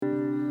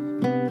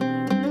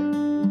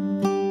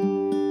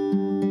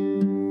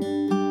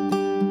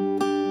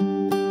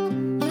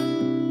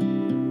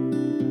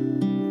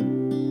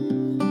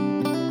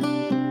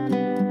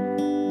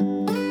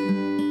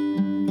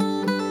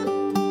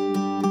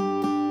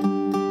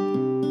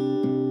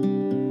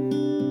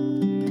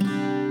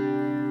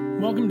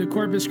Welcome to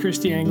Corpus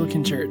Christi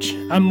Anglican Church.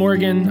 I'm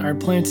Morgan, our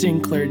planting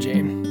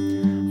clergy.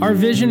 Our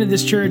vision of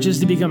this church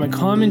is to become a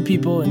common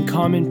people in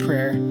common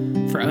prayer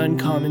for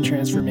uncommon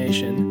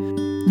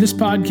transformation. This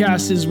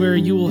podcast is where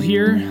you will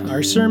hear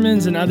our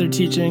sermons and other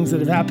teachings that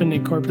have happened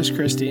at Corpus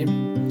Christi.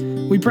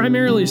 We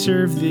primarily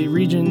serve the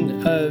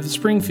region of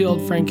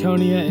Springfield,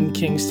 Franconia, and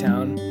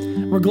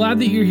Kingstown. We're glad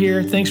that you're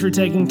here. Thanks for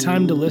taking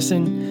time to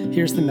listen.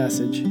 Here's the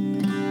message.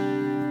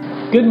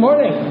 Good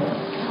morning.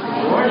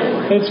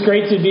 It's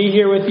great to be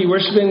here with you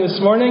worshiping this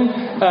morning.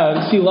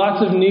 See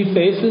lots of new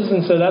faces,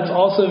 and so that's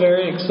also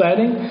very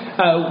exciting.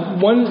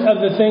 One of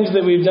the things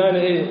that we've done,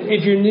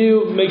 if you're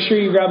new, make sure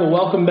you grab a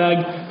welcome bag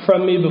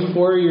from me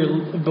before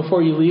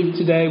you leave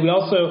today. We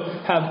also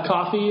have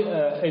coffee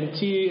and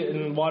tea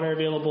and water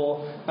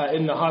available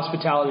in the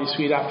hospitality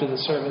suite after the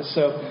service.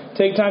 So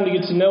take time to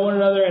get to know one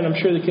another, and I'm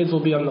sure the kids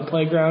will be on the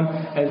playground,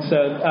 and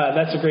so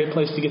that's a great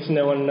place to get to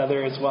know one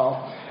another as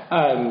well.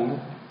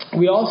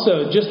 We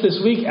also, just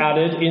this week,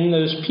 added in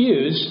those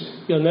pews,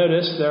 you'll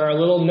notice there are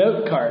little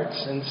note cards.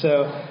 And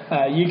so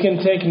you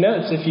can take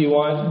notes if you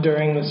want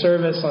during the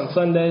service on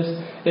Sundays.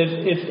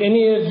 If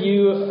any of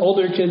you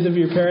older kids of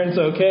your parents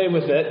are okay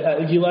with it,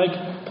 if you like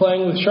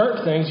playing with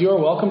sharp things, you are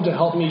welcome to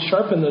help me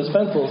sharpen those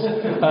pencils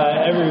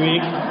every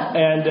week.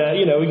 And,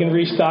 we can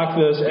restock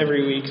those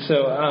every week.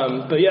 So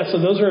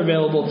those are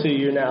available to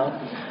you now.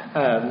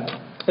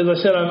 As I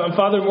said, I'm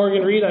Father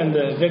Morgan Reed. I'm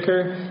the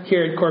vicar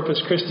here at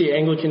Corpus Christi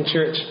Anglican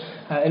Church.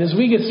 And as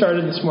we get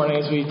started this morning,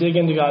 as we dig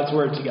into God's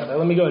Word together,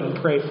 let me go ahead and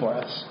pray for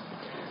us.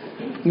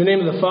 In the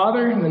name of the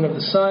Father, and then of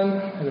the Son,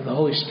 and of the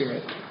Holy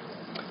Spirit.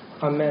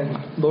 Amen.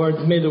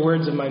 Lord, may the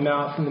words of my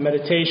mouth and the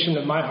meditation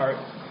of my heart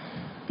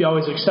be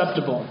always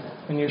acceptable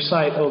in your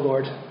sight, O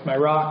Lord, my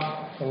rock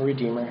and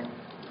redeemer.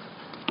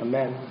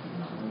 Amen.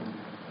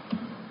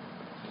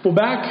 Well,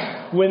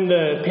 back when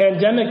the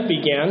pandemic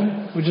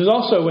began, which is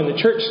also when the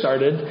church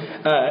started,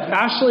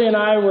 Ashley and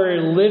I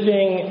were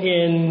living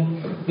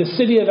in the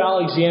city of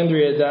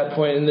Alexandria at that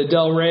point, in the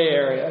Del Rey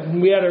area.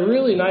 And we had a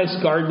really nice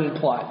garden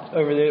plot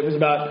over there. It was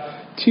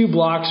about 2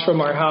 blocks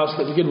from our house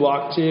that we could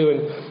walk to.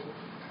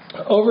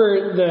 And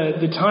over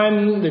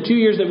the 2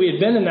 years that we had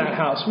been in that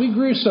house, we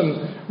grew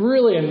some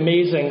really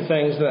amazing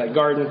things in that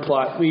garden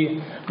plot.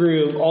 We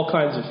grew all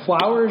kinds of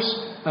flowers.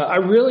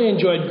 I really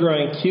enjoyed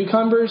growing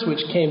cucumbers,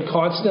 which came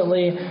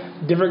constantly,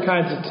 different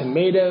kinds of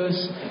tomatoes,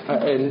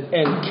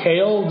 and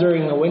kale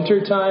during the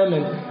winter time.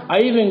 And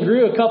I even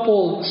grew a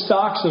couple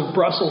stalks of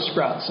Brussels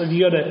sprouts. So if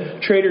you go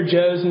to Trader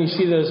Joe's and you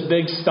see those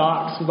big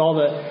stalks with all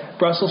the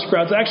Brussels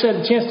sprouts, I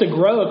actually had a chance to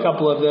grow a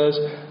couple of those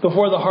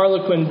before the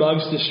harlequin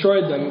bugs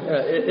destroyed them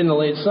in the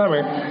late summer.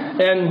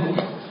 And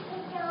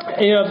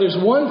if there's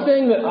one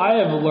thing that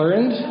I have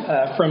learned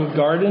from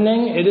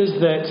gardening, it is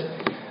that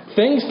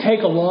things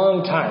take a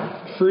long time.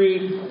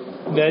 Fruit,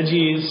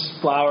 veggies,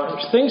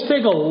 flowers. Things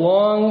take a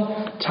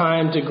long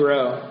time to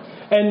grow.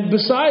 And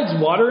besides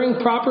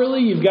watering properly,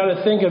 you've got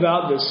to think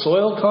about the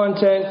soil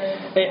content,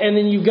 and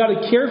then you've got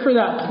to care for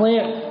that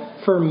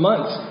plant for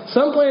months.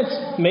 Some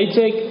plants may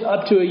take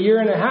up to a year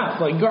and a half,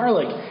 like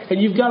garlic,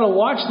 and you've got to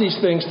watch these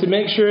things to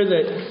make sure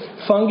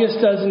that fungus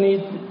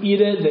doesn't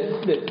eat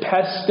it, that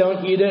pests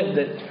don't eat it,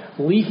 that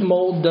leaf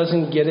mold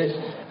doesn't get it.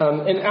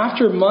 And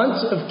after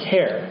months of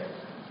care,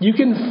 you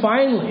can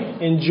finally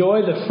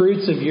enjoy the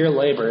fruits of your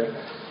labor.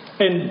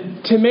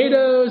 And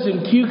tomatoes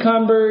and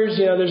cucumbers,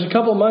 there's a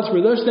couple months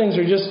where those things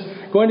are just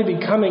going to be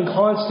coming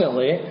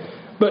constantly.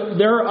 But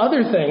there are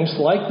other things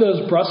like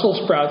those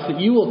Brussels sprouts that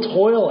you will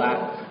toil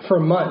at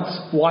for months,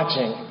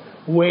 watching,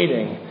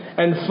 waiting.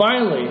 And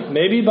finally,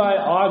 maybe by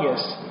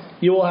August,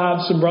 you will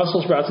have some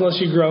Brussels sprouts,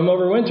 unless you grow them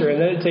over winter, and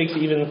then it takes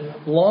even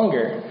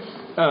longer.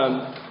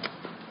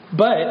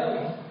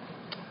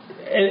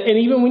 And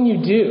even when you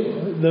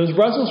do, those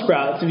Brussels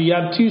sprouts, if you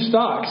have 2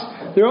 stalks,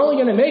 they're only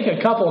going to make a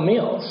couple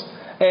meals.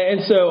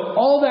 And so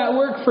all that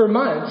work for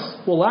months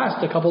will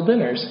last a couple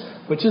dinners,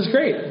 which is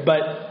great. But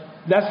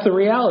that's the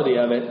reality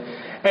of it.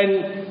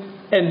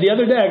 And the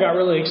other day I got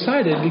really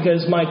excited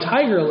because my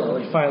tiger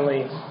lily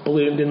finally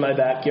bloomed in my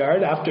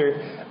backyard after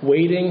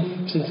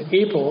waiting since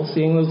April,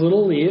 seeing those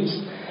little leaves.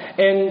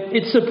 And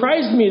it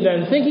surprised me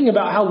then, thinking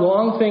about how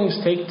long things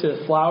take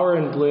to flower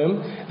and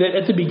bloom, that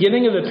at the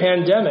beginning of the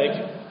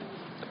pandemic,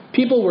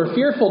 people were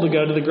fearful to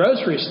go to the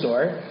grocery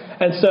store,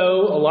 and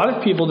so a lot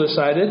of people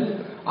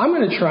decided, I'm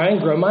going to try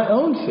and grow my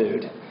own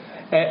food.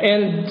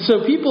 And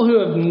so people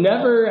who have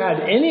never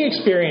had any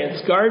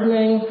experience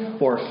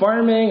gardening or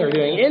farming or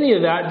doing any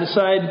of that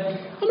decide,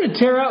 I'm going to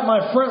tear out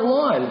my front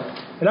lawn,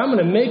 and I'm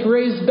going to make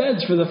raised beds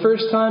for the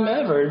first time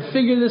ever and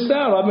figure this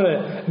out. I'm going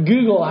to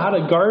Google how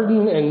to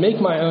garden and make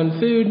my own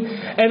food.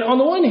 And on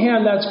the one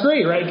hand, that's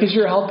great, right? Because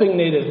you're helping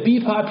native bee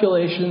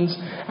populations,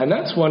 and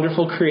that's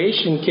wonderful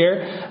creation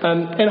care.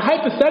 And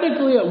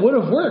hypothetically, it would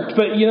have worked.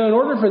 But, in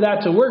order for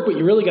that to work,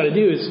 what you really got to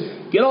do is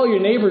get all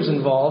your neighbors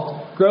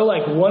involved, grow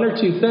like 1 or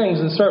 2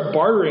 things, and start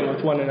bartering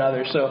with one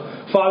another. So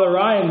Father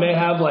Ryan may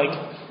have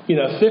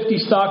 50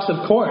 stalks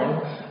of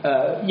corn,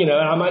 and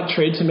I might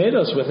trade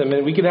tomatoes with him,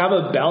 and we could have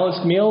a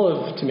balanced meal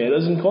of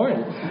tomatoes and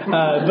corn.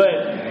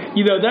 But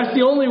that's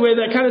the only way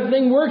that kind of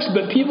thing works.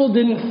 But people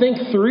didn't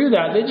think through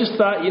that. They just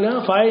thought,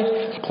 if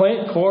I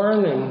plant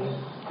corn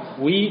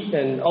and wheat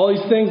and all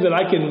these things, that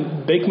I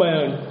can bake my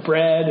own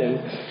bread,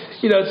 and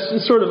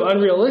it's sort of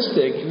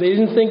unrealistic. They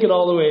didn't think it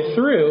all the way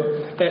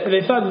through.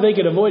 They thought that they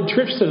could avoid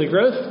trips to the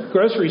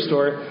grocery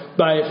store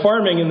by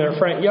farming in their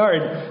front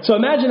yard. So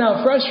imagine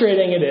how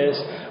frustrating it is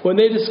when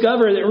they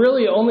discover that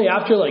really only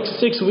after 6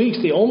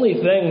 weeks, the only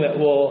thing that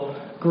will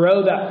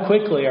grow that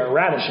quickly are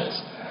radishes.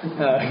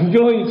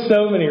 Going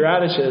so many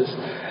radishes.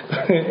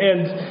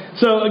 And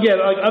so again,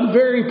 I'm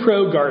very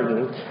pro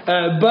garden,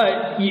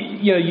 but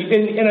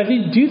and I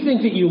do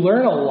think that you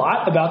learn a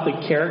lot about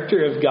the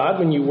character of God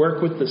when you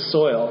work with the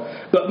soil.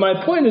 But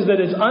my point is that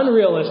it's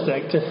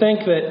unrealistic to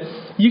think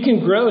that you can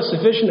grow a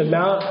sufficient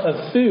amount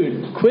of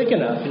food quick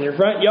enough in your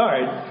front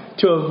yard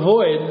to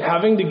avoid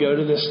having to go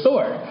to the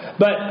store.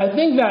 But I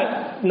think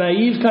that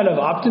naive kind of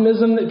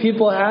optimism that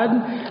people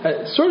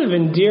had, sort of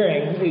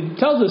endearing. It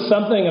tells us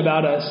something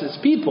about us as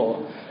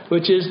people,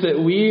 which is that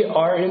we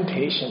are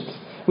impatient.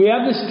 We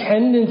have this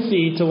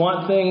tendency to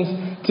want things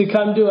to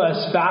come to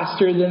us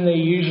faster than they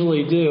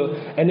usually do,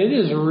 and it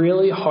is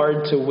really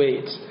hard to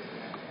wait.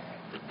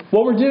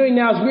 What we're doing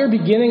now is we're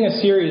beginning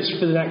a series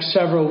for the next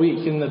several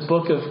weeks in the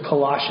book of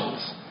Colossians.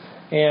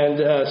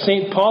 And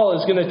St. Paul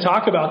is going to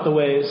talk about the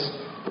ways,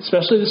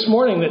 especially this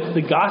morning, that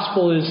the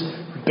gospel is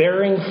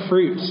bearing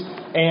fruit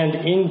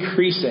and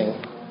increasing.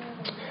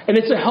 And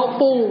it's a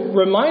helpful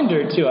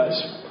reminder to us,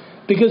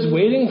 because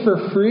waiting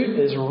for fruit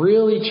is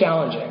really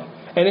challenging,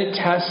 and it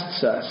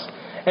tests us.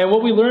 And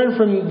what we learned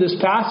from this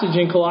passage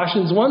in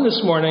Colossians 1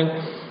 this morning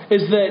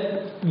is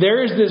that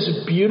there is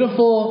this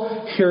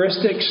beautiful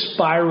heuristic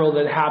spiral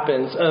that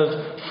happens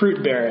of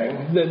fruit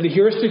bearing. The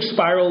heuristic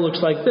spiral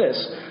looks like this.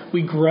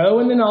 We grow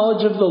in the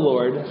knowledge of the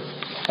Lord,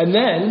 and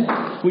then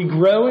we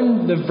grow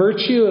in the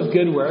virtue of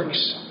good works.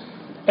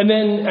 And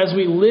then as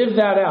we live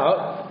that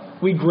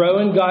out, we grow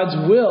in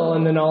God's will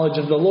in the knowledge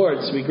of the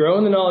Lord. So we grow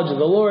in the knowledge of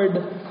the Lord,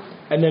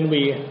 and then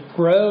we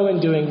grow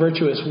in doing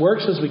virtuous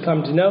works as we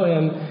come to know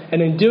Him.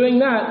 And in doing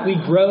that, we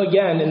grow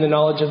again in the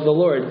knowledge of the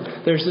Lord.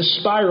 There's this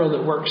spiral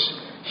that works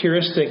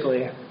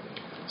heuristically.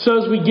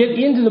 So as we get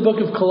into the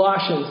book of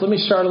Colossians, let me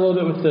start a little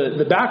bit with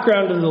the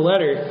background of the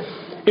letter.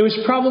 It was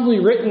probably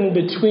written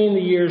between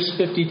the years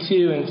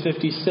 52 and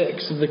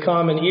 56 of the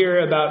Common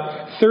Era,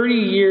 about 30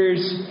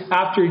 years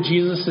after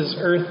Jesus'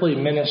 earthly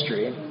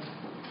ministry.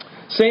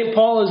 St.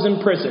 Paul is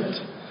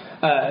imprisoned.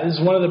 Is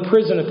one of the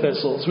prison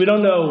epistles. We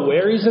don't know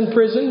where he's in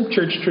prison.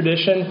 Church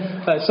tradition,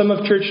 some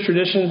of church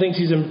tradition thinks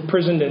he's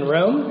imprisoned in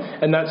Rome,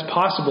 and that's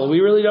possible. We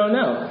really don't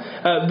know.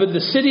 But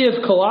the city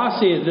of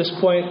Colossae at this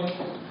point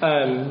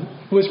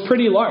was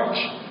pretty large.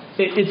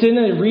 It's in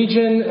a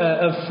region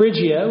of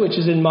Phrygia, which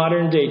is in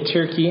modern-day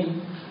Turkey.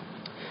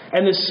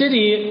 And the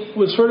city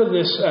was sort of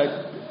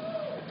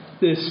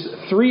this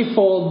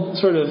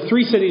threefold, sort of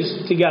three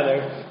cities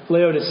together.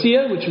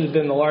 Laodicea, which would have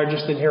been the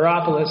largest, then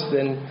Hierapolis,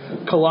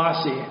 then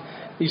Colossae.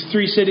 These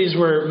three cities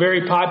were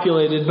very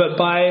populated, but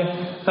by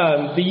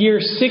the year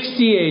 60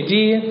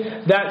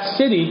 AD, that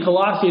city,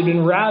 Colossae, had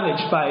been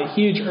ravaged by a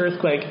huge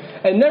earthquake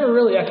and never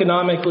really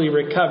economically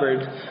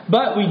recovered.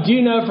 But we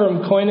do know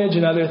from coinage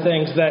and other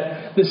things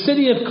that the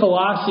city of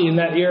Colossae in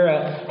that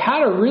era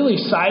had a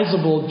really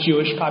sizable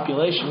Jewish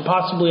population,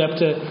 possibly up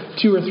to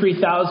 2,000 or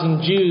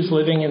 3,000 Jews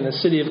living in the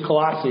city of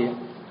Colossae.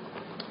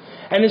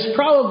 And it's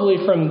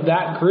probably from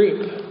that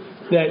group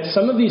that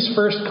some of these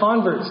first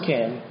converts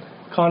came.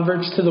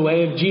 Converts to the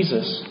way of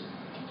Jesus.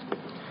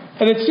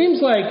 And it seems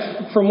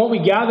like, from what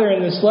we gather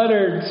in this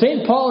letter,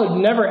 St. Paul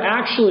had never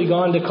actually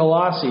gone to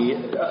Colossae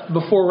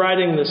before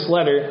writing this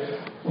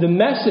letter. The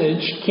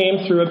message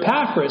came through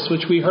Epaphras,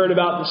 which we heard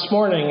about this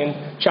morning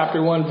in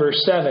chapter 1, verse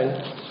 7.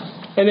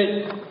 And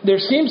there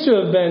seems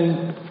to have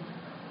been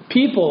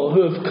people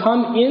who have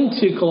come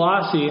into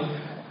Colossae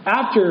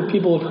after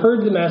people have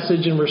heard the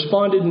message and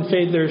responded in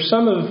faith. There are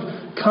some who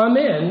have come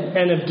in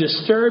and have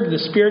disturbed the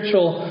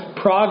spiritual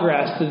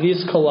progress that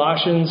these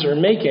Colossians are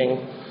making.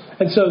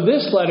 And so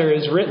this letter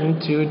is written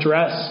to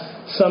address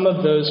some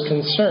of those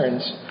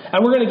concerns.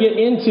 And we're going to get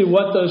into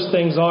what those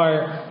things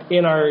are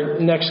in our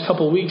next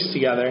couple weeks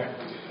together.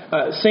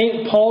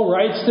 St. Paul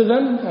writes to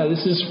them.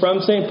 This is from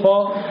St.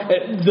 Paul.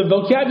 The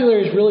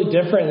vocabulary is really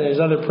different than his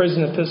other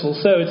prison epistles.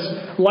 So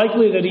it's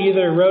likely that he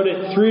either wrote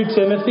it through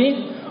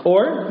Timothy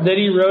or that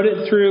he wrote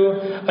it through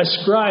a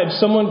scribe,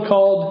 someone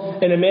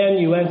called an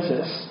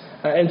amanuensis.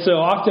 And so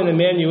often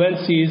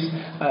amanuenses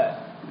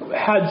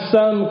had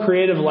some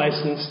creative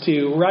license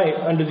to write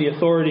under the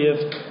authority of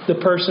the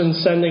person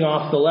sending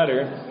off the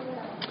letter.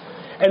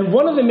 And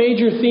one of the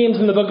major themes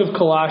in the book of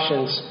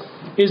Colossians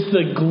is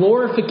the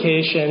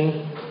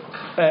glorification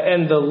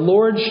and the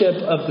lordship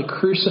of the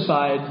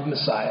crucified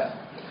Messiah.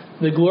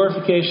 The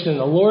glorification and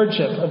the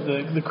lordship of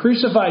the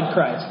crucified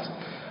Christ.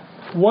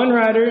 One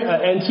writer,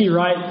 N.T.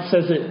 Wright,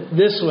 says it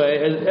this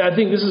way. I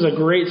think this is a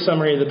great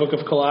summary of the book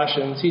of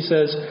Colossians. He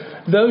says,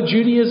 though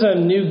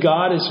Judaism knew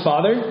God as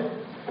Father,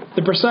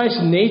 the precise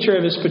nature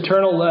of His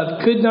paternal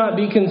love could not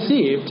be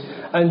conceived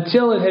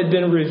until it had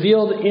been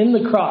revealed in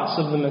the cross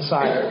of the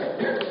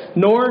Messiah.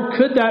 Nor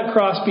could that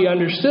cross be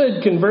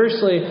understood,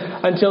 conversely,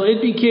 until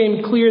it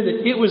became clear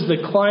that it was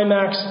the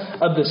climax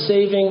of the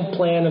saving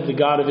plan of the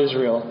God of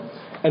Israel.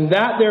 And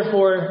that,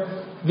 therefore,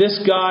 this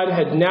God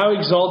had now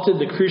exalted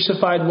the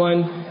crucified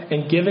one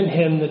and given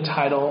him the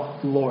title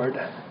Lord.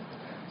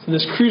 So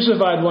this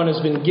crucified one has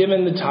been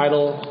given the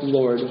title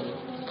Lord.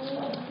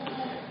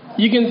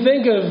 You can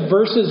think of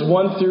verses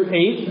 1 through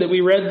 8 that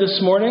we read this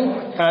morning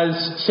as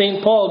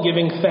St. Paul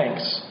giving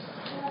thanks.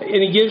 And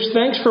he gives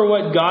thanks for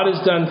what God has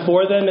done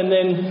for them. And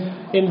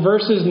then in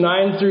verses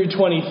 9 through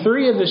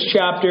 23 of this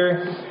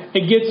chapter,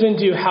 it gets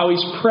into how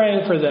he's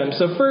praying for them.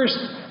 So first,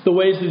 the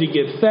ways that he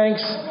gives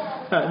thanks.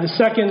 The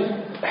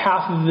second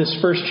half of this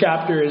first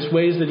chapter is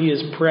ways that he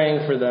is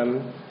praying for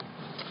them.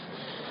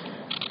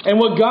 And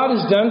what God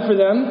has done for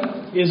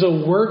them is a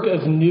work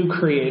of new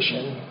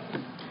creation.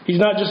 He's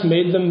not just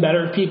made them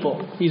better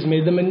people. He's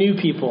made them a new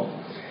people.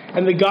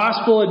 And the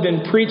gospel had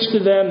been preached to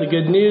them. The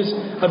good news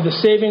of the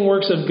saving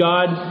works of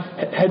God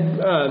that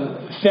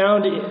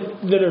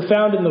are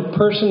found in the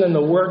person and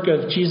the work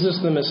of Jesus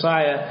the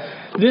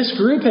Messiah. This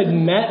group had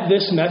met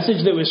this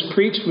message that was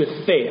preached with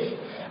faith.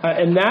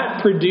 And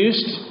that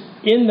produced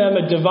in them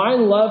a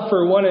divine love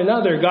for one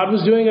another. God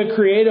was doing a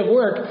creative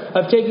work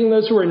of taking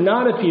those who were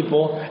not a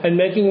people and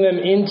making them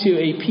into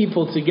a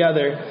people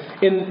together.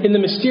 In the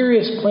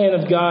mysterious plan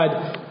of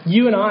God,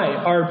 you and I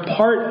are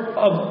part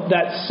of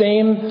that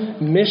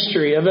same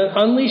mystery of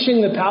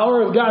unleashing the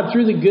power of God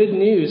through the good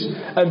news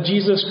of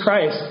Jesus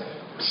Christ,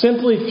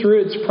 simply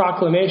through its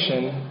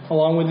proclamation,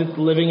 along with it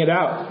living it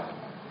out.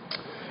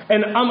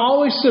 And I'm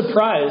always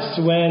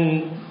surprised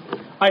when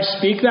I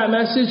speak that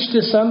message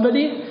to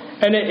somebody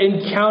and it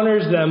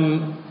encounters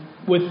them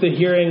with the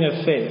hearing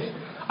of faith.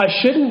 I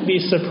shouldn't be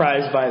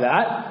surprised by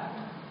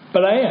that,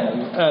 but I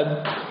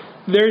am.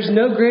 There's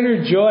no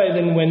greater joy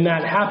than when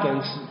that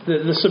happens,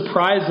 the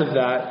surprise of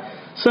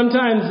that.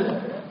 Sometimes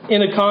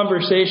in a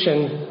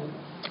conversation,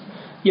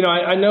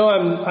 I know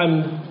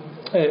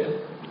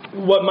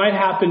what might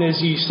happen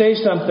is you say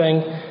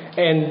something,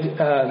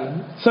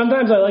 and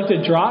sometimes I like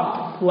to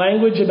drop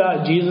language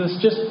about Jesus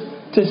just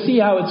to see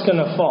how it's going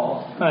to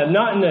fall.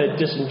 Not in a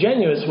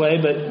disingenuous way,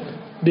 but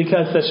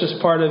because that's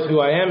just part of who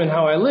I am and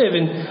how I live.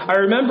 And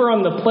I remember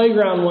on the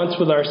playground once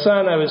with our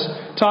son, I was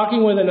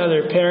talking with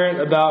another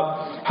parent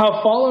about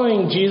how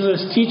following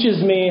Jesus teaches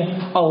me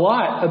a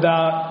lot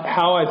about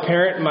how I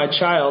parent my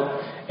child.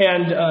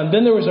 And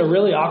then there was a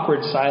really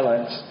awkward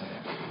silence.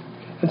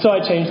 And so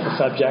I changed the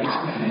subject.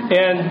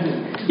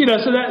 And,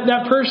 so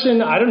that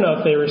person, I don't know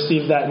if they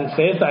received that in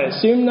faith. I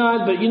assume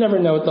not, but you never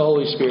know what the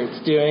Holy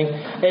Spirit's doing.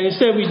 And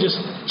instead we just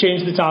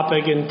changed the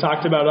topic and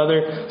talked about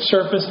other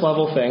surface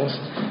level things.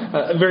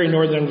 A very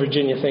Northern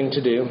Virginia thing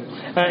to do.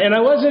 And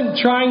I wasn't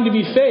trying to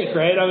be fake,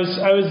 right?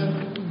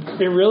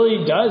 It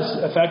really does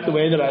affect the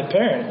way that I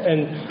parent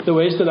and the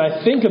ways that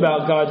I think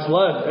about God's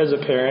love as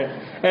a parent.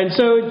 And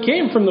so it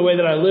came from the way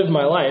that I live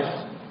my life.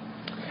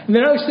 And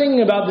then I was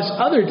thinking about this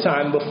other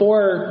time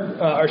before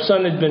our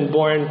son had been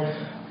born.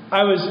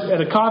 I was at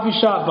a coffee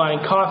shop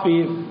buying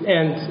coffee,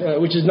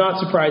 and which is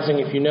not surprising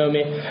if you know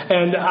me.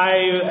 And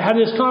I had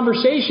this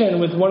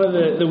conversation with one of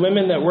the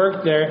women that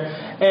worked there,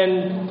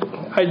 and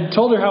I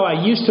told her how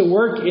I used to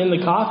work in the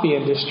coffee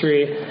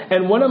industry.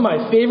 And one of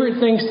my favorite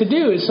things to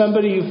do as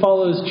somebody who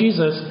follows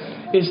Jesus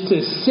is to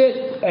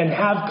sit and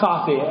have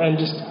coffee and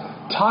just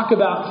talk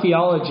about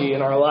theology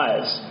in our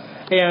lives.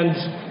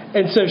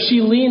 And so she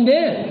leaned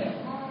in.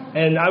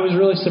 And I was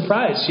really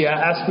surprised. She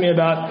asked me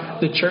about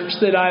the church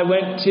that I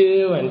went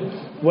to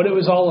and what it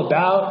was all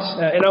about.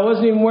 And I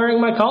wasn't even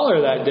wearing my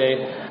collar that day.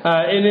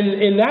 And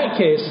in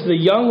that case, the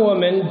young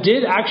woman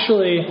did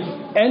actually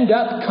end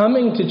up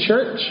coming to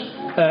church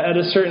at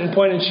a certain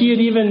point. And she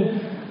had even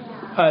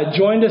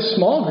joined a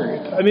small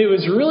group. I mean, it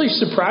was really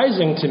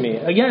surprising to me.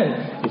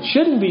 Again, it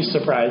shouldn't be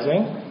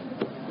surprising,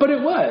 but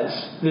it was.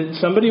 That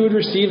somebody would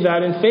receive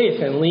that in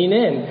faith and lean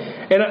in.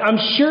 And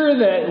I'm sure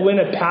that when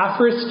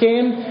Epaphras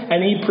came and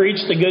he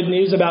preached the good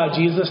news about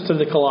Jesus to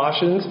the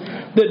Colossians,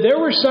 that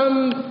there were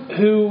some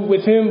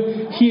with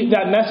whom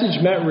that message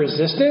met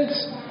resistance.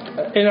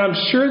 And I'm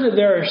sure that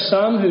there are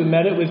some who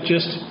met it with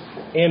just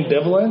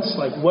ambivalence,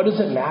 like, what does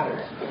it matter?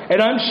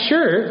 And I'm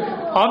sure,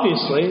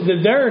 obviously,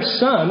 that there are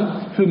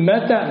some who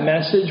met that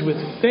message with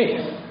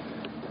faith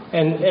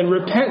and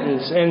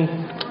repentance.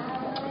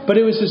 But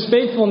it was his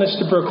faithfulness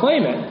to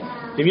proclaim it.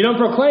 If you don't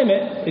proclaim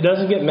it, it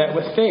doesn't get met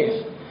with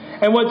faith.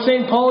 And what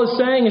St. Paul is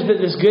saying is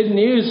that this good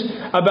news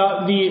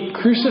about the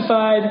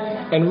crucified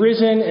and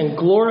risen and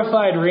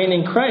glorified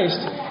reigning Christ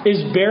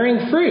is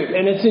bearing fruit,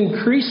 and it's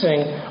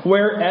increasing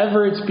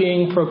wherever it's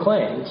being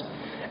proclaimed.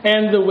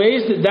 And the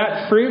ways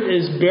that fruit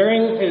is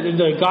bearing,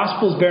 the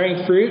gospel is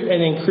bearing fruit and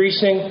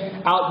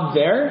increasing out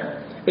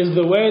there, is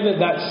the way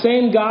that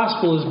same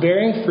gospel is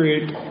bearing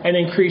fruit and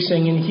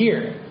increasing in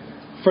here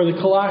for the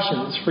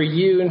Colossians, for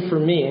you and for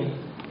me.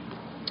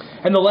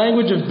 And the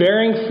language of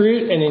bearing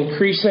fruit and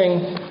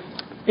increasing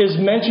is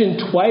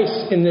mentioned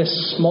twice in this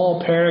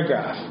small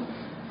paragraph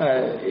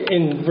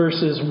in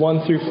verses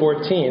 1 through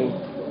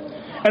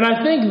 14. And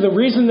I think the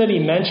reason that he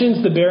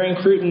mentions the bearing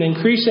fruit and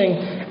increasing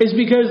is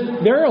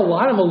because there are a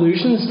lot of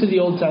allusions to the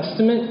Old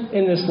Testament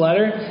in this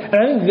letter. And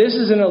I think this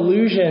is an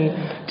allusion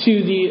to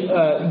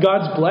the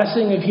God's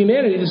blessing of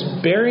humanity, this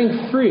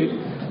bearing fruit,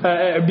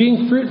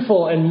 being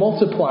fruitful and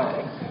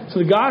multiplying.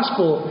 So the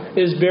gospel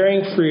is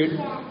bearing fruit,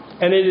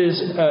 and it is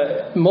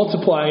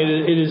multiplying,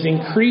 it is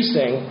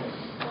increasing.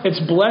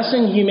 It's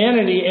blessing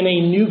humanity in a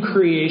new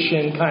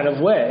creation kind of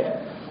way.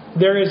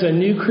 There is a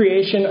new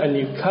creation, a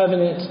new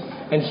covenant,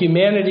 and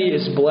humanity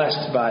is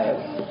blessed by it.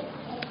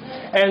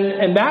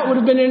 And that would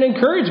have been an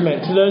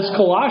encouragement to those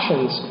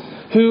Colossians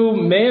who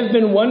may have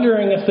been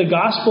wondering if the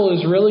gospel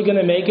is really going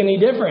to make any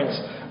difference.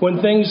 When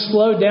things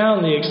slowed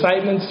down, the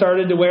excitement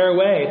started to wear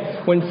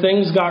away. When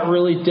things got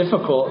really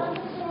difficult,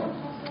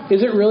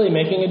 is it really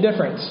making a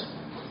difference?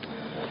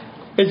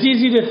 It's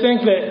easy to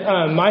think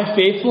that my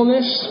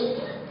faithfulness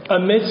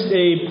amidst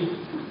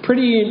a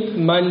pretty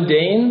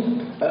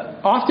mundane,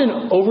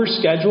 often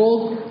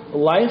overscheduled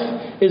life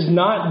is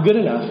not good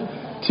enough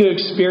to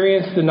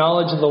experience the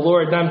knowledge of the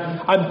Lord. And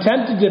I'm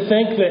tempted to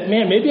think that,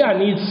 man, maybe I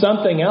need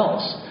something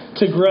else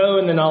to grow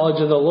in the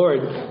knowledge of the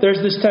Lord. There's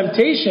this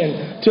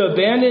temptation to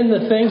abandon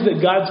the things that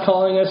God's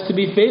calling us to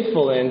be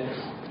faithful in,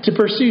 to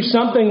pursue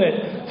something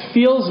that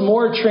feels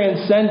more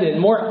transcendent,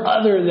 more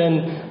other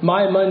than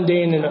my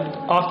mundane and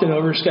often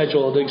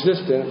overscheduled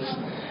existence.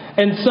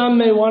 And some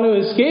may want to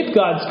escape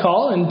God's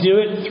call and do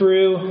it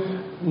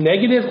through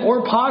negative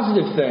or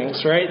positive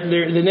things, right?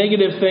 The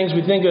negative things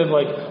we think of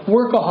like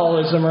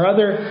workaholism or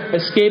other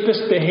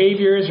escapist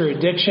behaviors or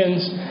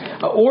addictions,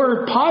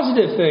 or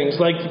positive things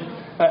like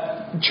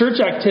church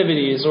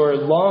activities or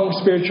long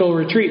spiritual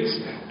retreats.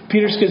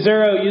 Peter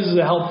Scazzaro uses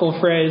a helpful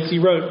phrase. He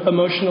wrote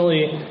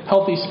Emotionally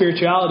Healthy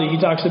Spirituality. He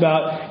talks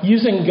about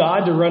using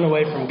God to run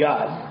away from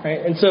God,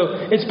 right? And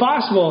so it's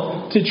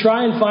possible to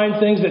try and find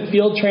things that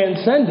feel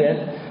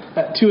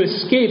transcendent to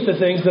escape the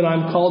things that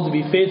I'm called to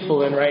be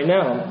faithful in right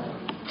now.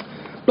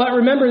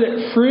 But remember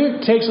that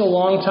fruit takes a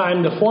long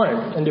time to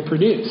form and to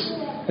produce.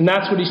 And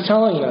that's what he's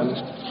telling them.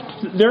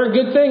 There are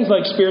good things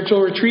like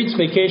spiritual retreats,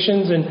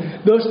 vacations,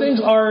 and those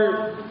things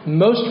are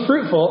most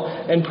fruitful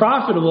and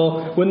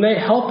profitable when they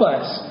help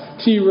us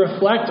to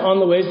reflect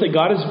on the ways that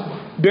God is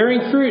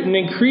bearing fruit and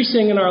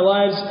increasing in our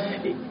lives,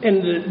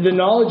 and the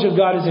knowledge of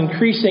God is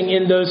increasing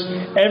in those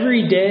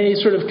everyday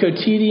sort of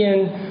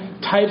quotidian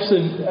types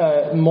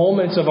of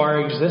moments of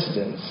our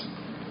existence.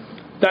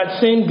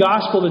 That same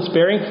gospel that's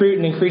bearing fruit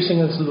and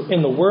increasing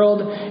in the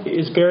world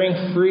is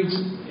bearing fruits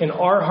in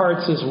our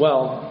hearts as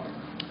well.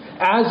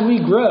 As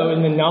we grow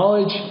in the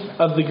knowledge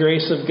of the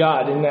grace of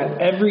God, in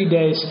that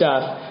everyday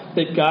stuff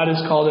that God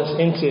has called us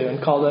into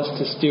and called us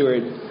to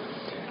steward.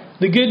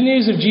 The good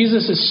news of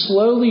Jesus is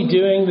slowly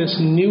doing this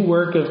new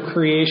work of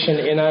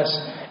creation in us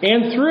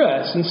and through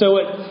us. And so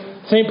what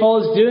St.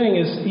 Paul is doing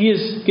is he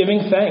is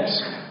giving thanks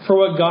for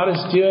what God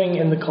is doing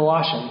in the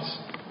Colossians.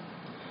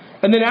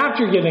 And then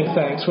after giving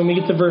thanks, when we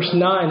get to verse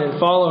 9 and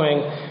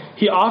following,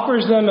 he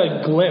offers them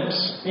a glimpse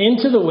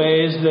into the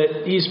ways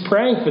that he's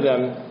praying for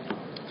them.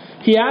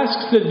 He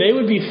asks that they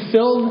would be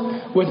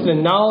filled with the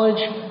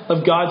knowledge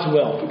of God's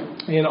will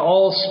in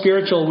all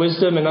spiritual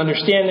wisdom and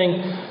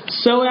understanding,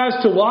 so as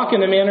to walk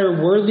in a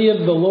manner worthy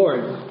of the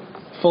Lord,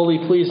 fully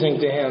pleasing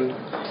to him.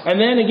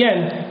 And then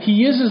again, he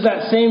uses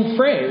that same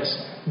phrase,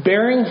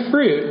 bearing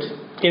fruit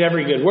in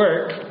every good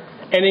work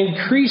and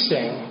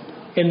increasing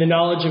in the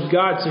knowledge of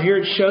God. So here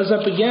it shows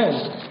up again.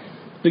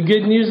 The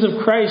good news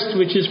of Christ,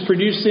 which is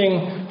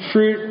producing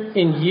fruit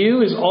in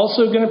you, is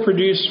also going to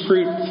produce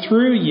fruit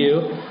through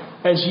you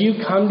as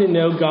you come to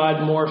know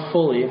God more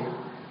fully.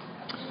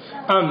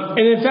 And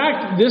in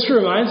fact, this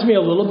reminds me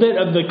a little bit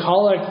of the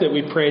collect that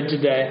we prayed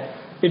today.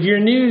 If you're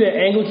new to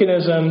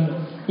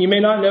Anglicanism, you may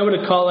not know what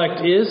a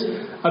collect is.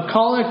 A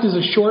collect is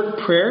a short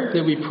prayer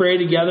that we pray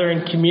together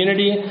in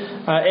community,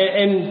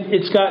 and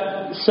it's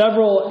got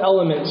several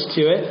elements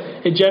to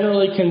it. It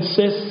generally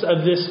consists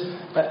of this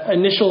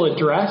initial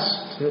address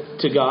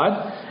to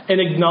God, an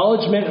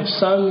acknowledgement of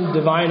some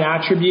divine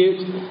attribute,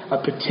 a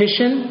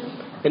petition,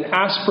 an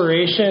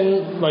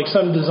aspiration, like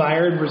some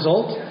desired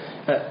result,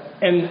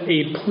 and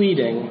a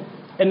pleading,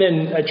 and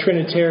then a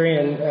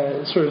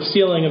Trinitarian sort of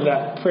sealing of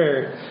that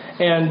prayer.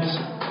 And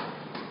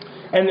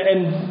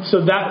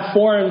so that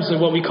forms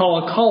what we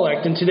call a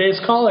collect. And today's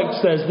collect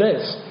says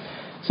this.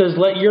 It says,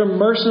 "Let your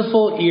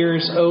merciful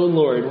ears, O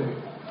Lord,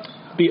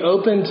 be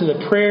open to the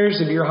prayers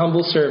of your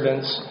humble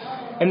servants,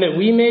 and that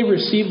we may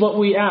receive what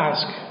we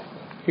ask."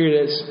 Here it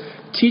is.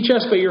 "Teach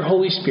us by your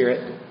Holy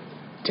Spirit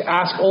to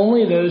ask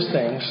only those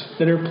things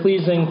that are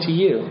pleasing to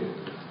you.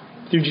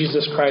 Through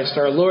Jesus Christ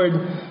our Lord,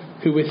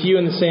 who with you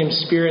in the same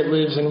Spirit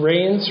lives and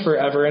reigns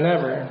forever and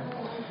ever."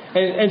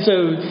 And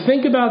so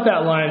think about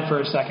that line for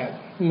a second.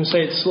 I'm going to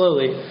say it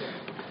slowly.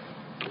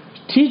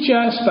 Teach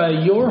us by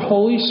your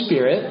Holy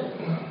Spirit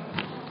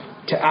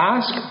to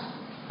ask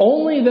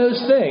only those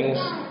things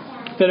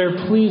that are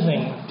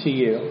pleasing to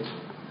you.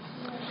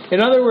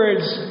 In other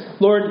words,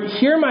 Lord,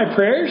 hear my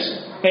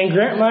prayers and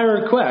grant my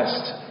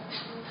request.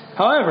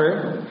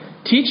 However,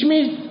 teach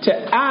me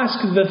to ask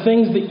the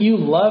things that you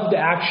love to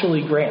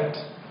actually grant.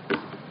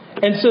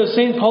 And so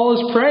St. Paul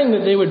is praying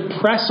that they would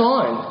press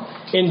on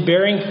in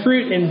bearing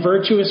fruit in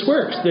virtuous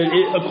works, that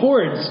it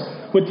accords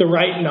with the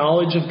right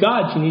knowledge of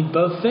God. You need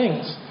both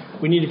things.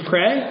 We need to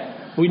pray.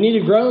 We need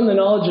to grow in the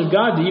knowledge of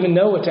God to even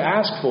know what to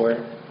ask for.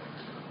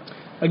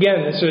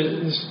 Again, it's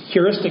this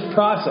heuristic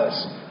process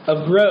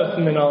of growth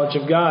in the knowledge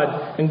of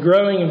God and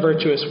growing in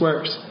virtuous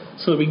works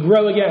so that we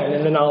grow again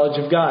in the knowledge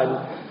of God.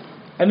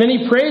 And then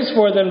he prays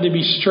for them to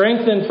be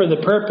strengthened for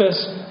the purpose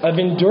of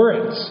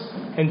endurance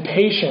and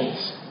patience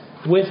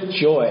with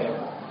joy.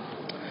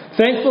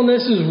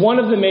 Thankfulness is one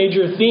of the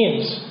major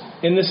themes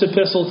in this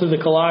epistle to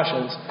the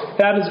Colossians.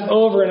 It happens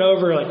over and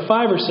over, like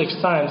 5 or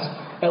 6 times,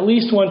 at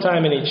least one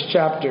time in each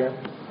chapter.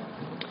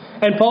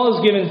 And Paul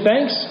is given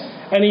thanks,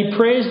 and he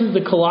prays that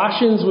the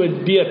Colossians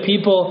would be a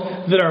people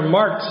that are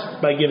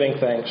marked by giving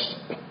thanks.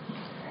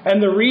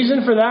 And the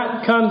reason for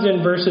that comes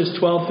in verses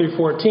 12 through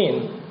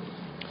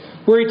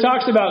 14, where he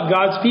talks about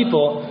God's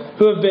people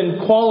who have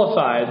been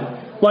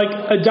qualified, like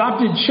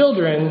adopted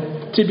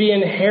children, to be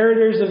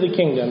inheritors of the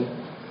kingdom.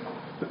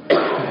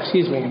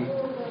 Excuse me.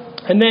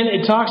 And then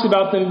it talks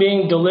about them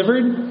being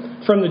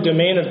delivered from the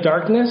domain of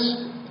darkness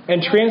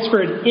and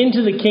transferred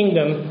into the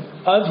kingdom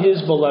of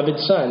his beloved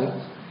Son.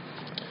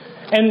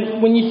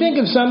 And when you think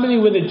of somebody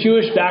with a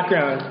Jewish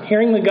background,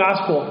 hearing the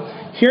gospel,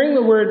 hearing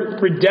the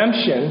word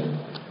redemption,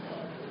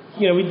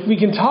 we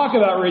can talk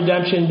about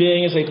redemption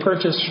being as a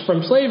purchase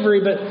from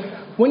slavery, but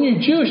when you're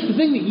Jewish, the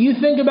thing that you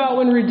think about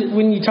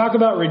when you talk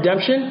about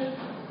redemption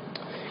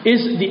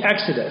is the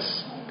Exodus.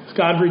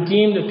 God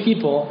redeemed a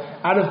people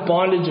out of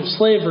bondage of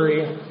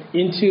slavery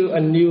into a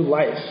new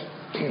life.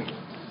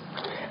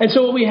 And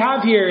so what we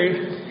have here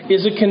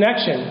is a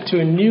connection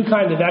to a new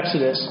kind of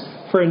Exodus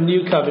for a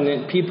new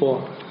covenant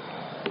people,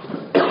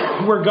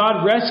 where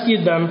God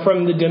rescued them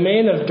from the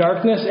domain of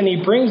darkness and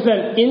he brings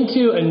them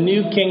into a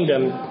new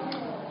kingdom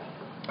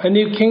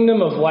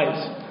of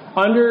light,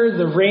 under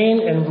the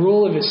reign and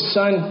rule of his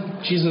Son,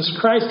 Jesus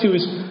Christ, who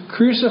was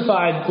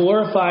crucified,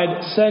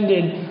 glorified,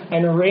 ascended,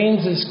 and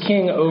reigns as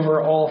King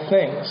over all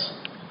things.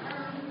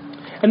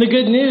 And the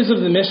good news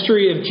of the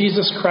mystery of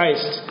Jesus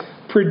Christ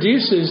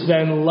produces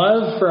then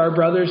love for our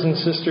brothers and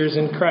sisters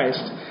in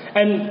Christ.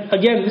 And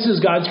again, this is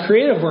God's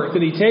creative work,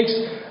 that he takes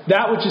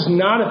that which is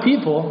not a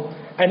people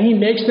and he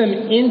makes them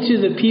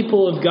into the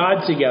people of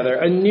God together,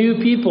 a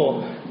new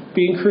people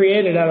being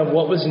created out of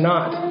what was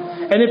not.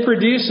 And it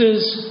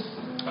produces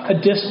a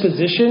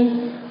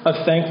disposition of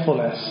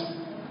thankfulness.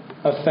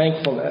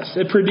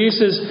 It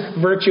produces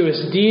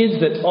virtuous deeds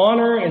that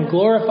honor and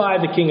glorify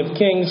the King of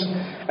Kings.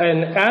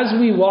 And as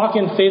we walk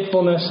in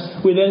faithfulness,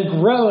 we then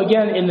grow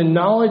again in the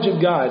knowledge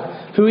of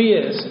God, who he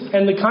is,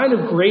 and the kind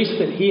of grace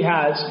that he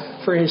has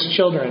for his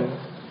children.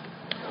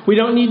 We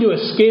don't need to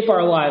escape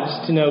our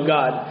lives to know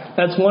God.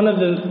 That's one of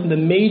the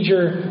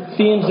major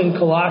themes in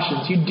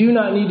Colossians. You do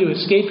not need to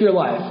escape your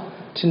life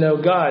to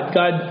know God.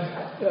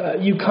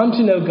 You come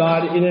to know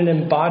God in an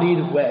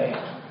embodied way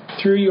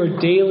through your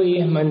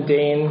daily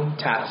mundane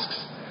tasks,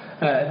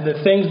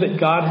 the things that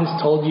God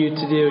has told you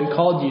to do and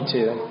called you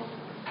to.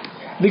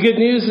 The good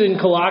news in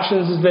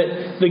Colossians is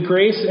that the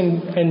grace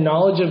and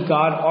knowledge of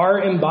God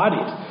are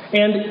embodied,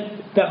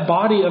 and that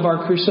body of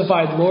our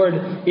crucified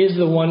Lord is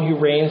the one who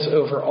reigns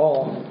over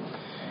all.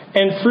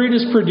 And fruit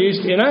is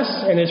produced in us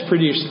and is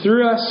produced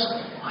through us,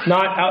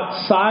 not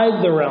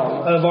outside the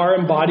realm of our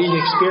embodied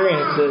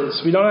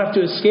experiences. We don't have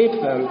to escape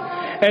them.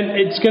 And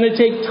it's going to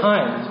take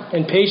time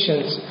and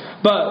patience,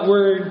 but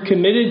we're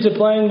committed to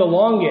playing the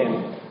long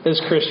game as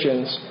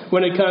Christians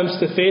when it comes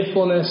to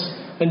faithfulness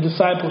and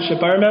discipleship.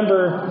 I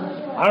remember,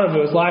 I don't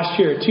know if it was last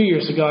year or 2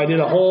 years ago, I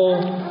did a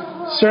whole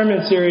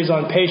sermon series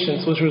on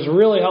patience, which was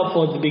really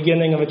helpful at the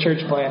beginning of a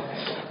church plant.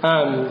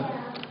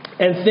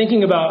 And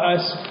thinking about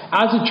us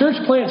as a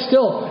church plant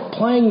still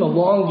playing the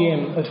long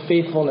game of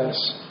faithfulness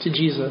to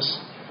Jesus.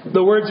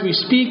 The words we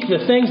speak,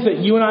 the things that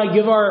you and I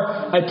give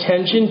our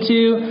attention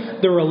to,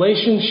 the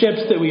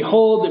relationships that we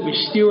hold, that we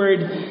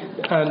steward,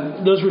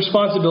 those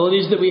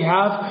responsibilities that we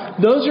have,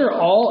 those are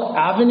all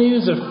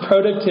avenues of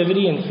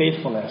productivity and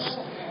faithfulness.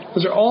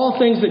 Those are all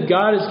things that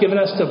God has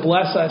given us to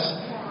bless us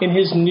in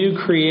his new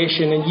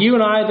creation. And you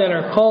and I then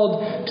are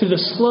called to the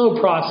slow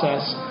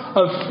process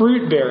of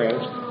fruit bearing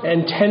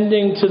and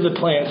tending to the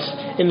plants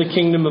in the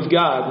kingdom of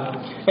God.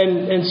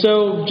 And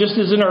so, just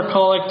as in our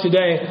collect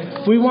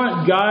today, we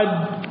want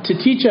God to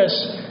teach us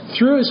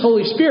through his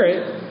Holy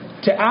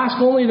Spirit to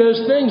ask only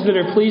those things that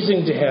are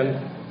pleasing to him.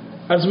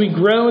 As we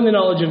grow in the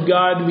knowledge of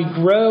God, we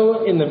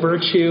grow in the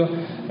virtue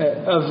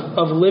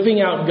of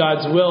living out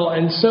God's will.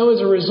 And so as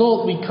a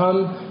result, we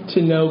come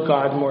to know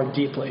God more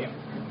deeply.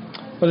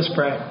 Let us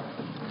pray.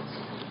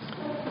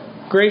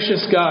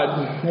 Gracious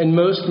God and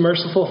most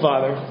merciful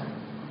Father,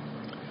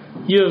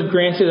 you have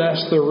granted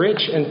us the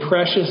rich and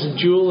precious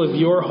jewel of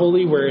your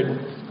holy word.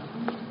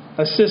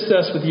 Assist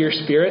us with your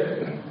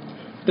Spirit,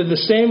 that the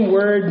same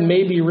word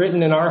may be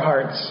written in our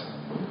hearts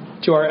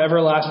to our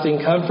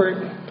everlasting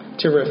comfort,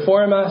 to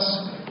reform us,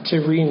 to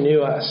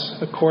renew us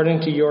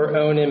according to your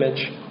own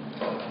image,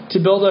 to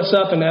build us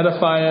up and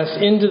edify us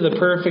into the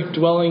perfect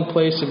dwelling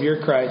place of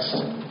your Christ,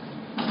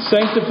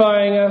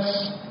 sanctifying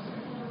us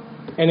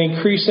and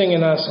increasing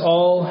in us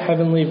all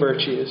heavenly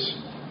virtues.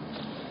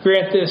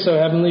 Grant this, O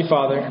Heavenly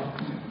Father,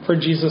 for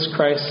Jesus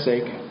Christ's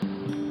sake.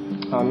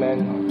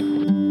 Amen.